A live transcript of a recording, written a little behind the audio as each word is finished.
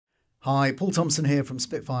Hi, Paul Thompson here from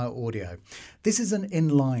Spitfire Audio. This is an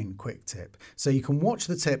inline quick tip, so you can watch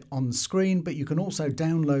the tip on the screen, but you can also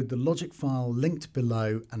download the logic file linked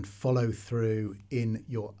below and follow through in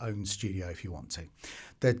your own studio if you want to.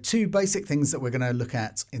 There are two basic things that we're going to look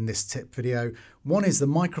at in this tip video. One is the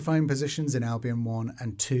microphone positions in Albion ONE,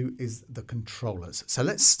 and two is the controllers. So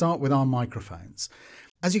let's start with our microphones.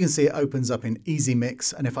 As you can see, it opens up in Easy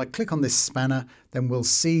Mix, and if I click on this spanner, then we'll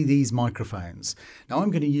see these microphones. Now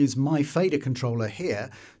I'm going to use my fader controller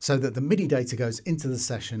here so that the MIDI data goes into the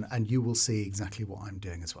session and you will see exactly what I'm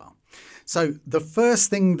doing as well. So the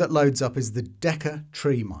first thing that loads up is the Decca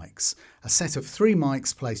tree mics, a set of 3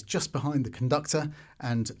 mics placed just behind the conductor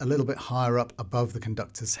and a little bit higher up above the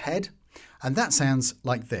conductor's head. And that sounds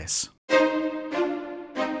like this.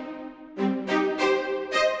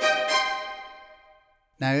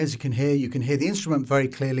 Now, as you can hear the instrument very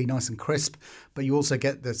clearly, nice and crisp, but you also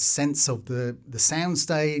get the sense of the sound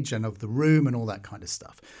stage and of the room and all that kind of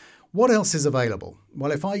stuff. What else is available?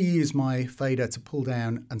 Well, if I use my fader to pull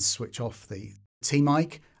down and switch off the T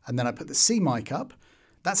mic, and then I put the C mic up,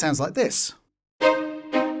 that sounds like this.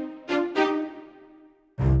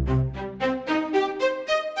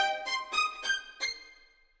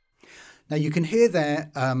 Now you can hear there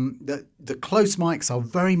that the close mics are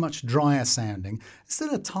very much drier sounding.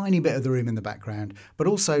 Still a tiny bit of the room in the background, but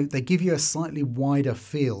also they give you a slightly wider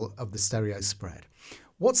feel of the stereo spread.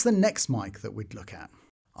 What's the next mic that we'd look at?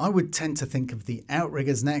 I would tend to think of the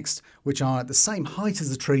outriggers next, which are at the same height as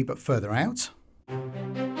the tree but further out.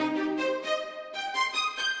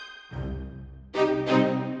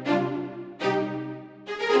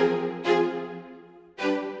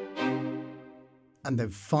 And then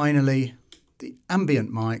finally, the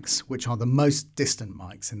ambient mics, which are the most distant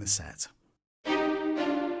mics in the set.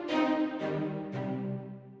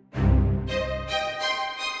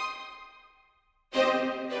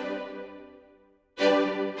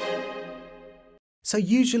 So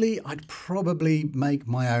usually I'd probably make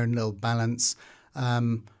my own little balance.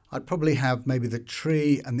 I'd probably have maybe the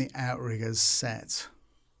tree and the outriggers set.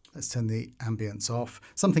 Let's turn the ambience off.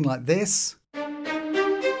 Something like this.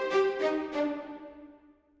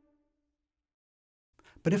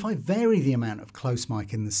 But if I vary the amount of close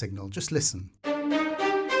mic in the signal, just listen.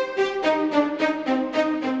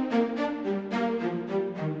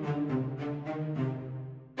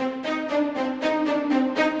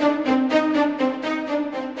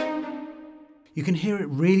 You can hear it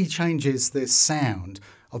really changes the sound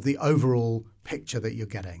of the overall picture that you're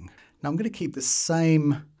getting. Now I'm going to keep the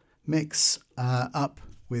same mix up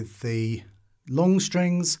with the long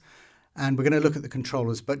strings, and we're going to look at the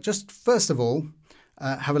controllers. But just first of all,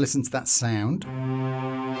 have a listen to that sound.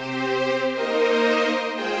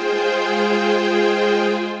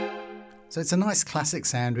 So it's a nice classic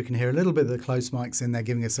sound. We can hear a little bit of the close mics in there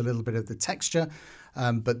giving us a little bit of the texture,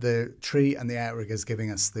 but the tree and the outriggers giving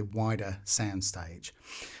us the wider sound stage.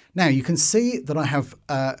 Now you can see that I have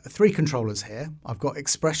 3 controllers here. I've got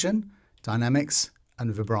expression, dynamics,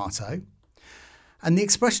 and vibrato. And the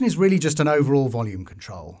expression is really just an overall volume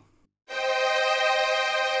control.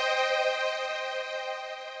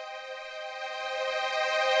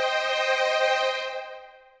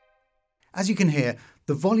 As you can hear,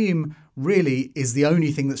 the volume really is the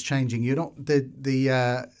only thing that's changing. You're not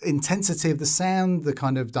the intensity of the sound, the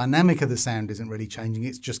kind of dynamic of the sound isn't really changing.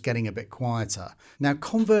 It's just getting a bit quieter. Now,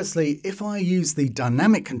 conversely, if I use the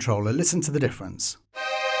dynamic controller, listen to the difference.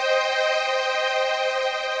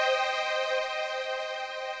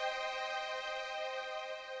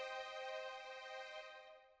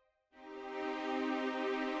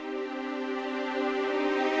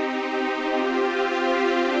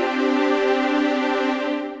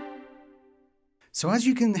 So as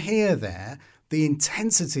you can hear there, the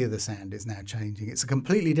intensity of the sound is now changing. It's a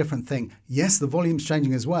completely different thing. Yes, the volume's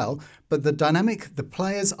changing as well, but the dynamic, the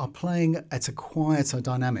players are playing at a quieter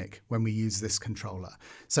dynamic when we use this controller.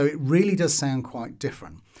 So it really does sound quite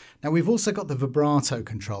different. Now we've also got the vibrato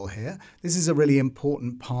control here. This is a really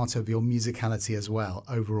important part of your musicality as well,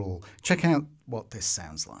 overall. Check out what this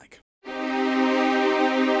sounds like.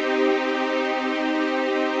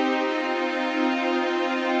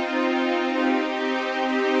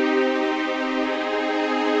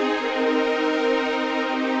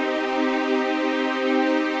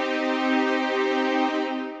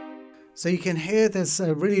 So you can hear there's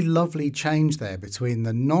a really lovely change there between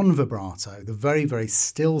the non-vibrato, the very, very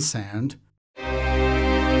still sound,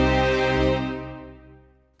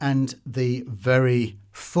 and the very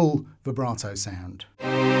full vibrato sound.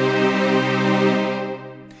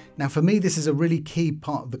 Now for me, this is a really key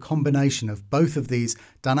part of the combination of both of these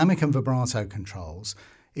dynamic and vibrato controls.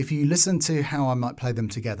 If you listen to how I might play them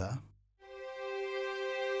together,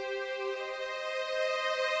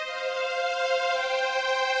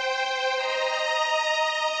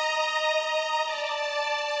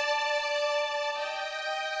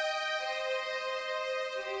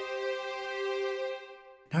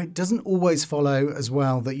 Now, it doesn't always follow as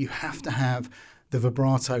well that you have to have the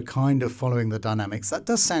vibrato kind of following the dynamics. That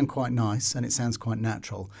does sound quite nice and it sounds quite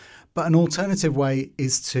natural. But an alternative way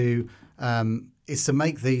is to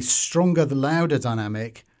make the stronger, the louder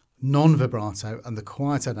dynamic non-vibrato and the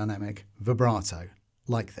quieter dynamic vibrato,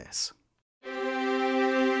 like this.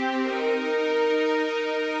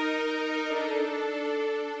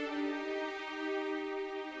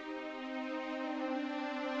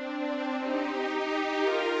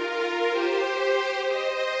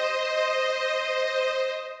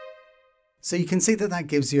 So you can see that that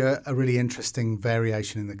gives you a really interesting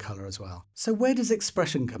variation in the colour as well. So where does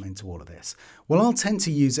expression come into all of this? Well, I'll tend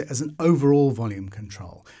to use it as an overall volume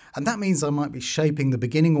control. And that means I might be shaping the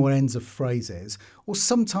beginning or ends of phrases, or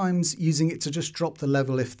sometimes using it to just drop the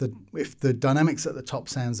level if the dynamics at the top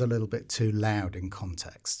sounds a little bit too loud in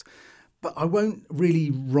context. But I won't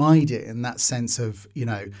really ride it in that sense of,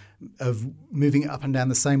 of moving it up and down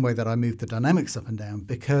the same way that I move the dynamics up and down,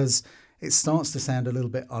 because it starts to sound a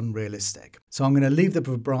little bit unrealistic. So I'm going to leave the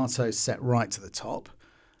vibrato set right to the top.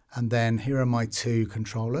 And then here are my two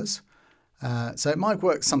controllers. So it might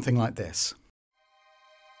work something like this.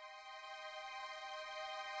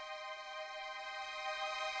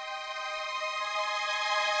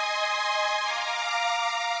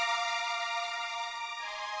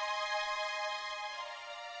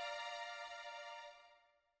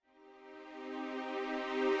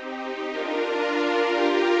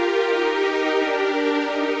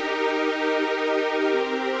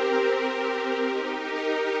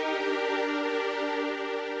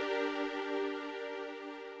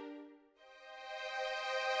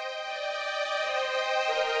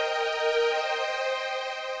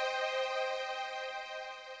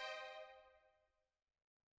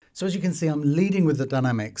 So as you can see, I'm leading with the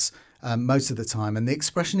dynamics most of the time, and the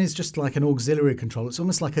expression is just like an auxiliary control. It's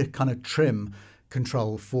almost like a kind of trim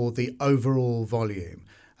control for the overall volume.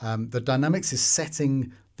 The dynamics is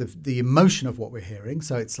setting the emotion of what we're hearing.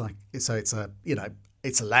 So it's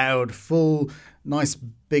a loud, full, nice,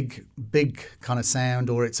 big kind of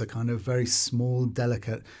sound, or it's a kind of very small,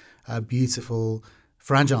 delicate, beautiful,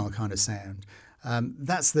 fragile kind of sound.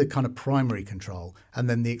 That's the kind of primary control, and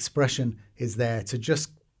then the expression is there to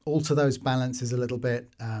just alter those balances a little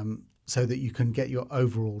bit so that you can get your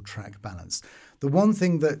overall track balanced. The one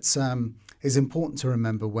thing that is important to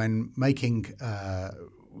remember when making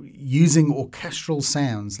using orchestral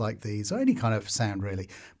sounds like these, or any kind of sound really,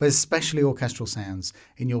 but especially orchestral sounds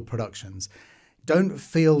in your productions, don't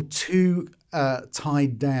feel too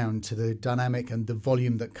tied down to the dynamic and the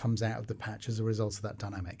volume that comes out of the patch as a result of that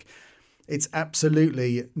dynamic. It's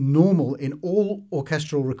absolutely normal in all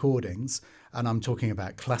orchestral recordings, and I'm talking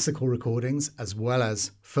about classical recordings as well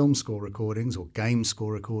as film score recordings or game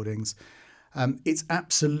score recordings. It's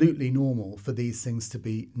absolutely normal for these things to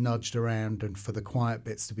be nudged around and for the quiet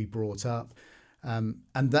bits to be brought up. And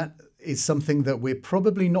that is something that we're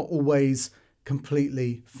probably not always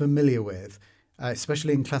completely familiar with,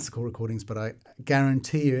 especially in classical recordings, but I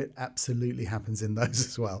guarantee you it absolutely happens in those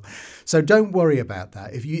as well. So don't worry about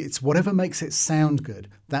that. It's whatever makes it sound good,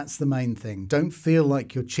 that's the main thing. Don't feel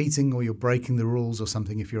like you're cheating or you're breaking the rules or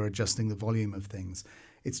something if you're adjusting the volume of things.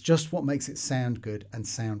 It's just what makes it sound good and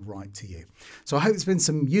sound right to you. So I hope there's been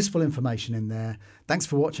some useful information in there. Thanks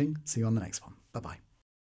for watching. See you on the next one. Bye-bye.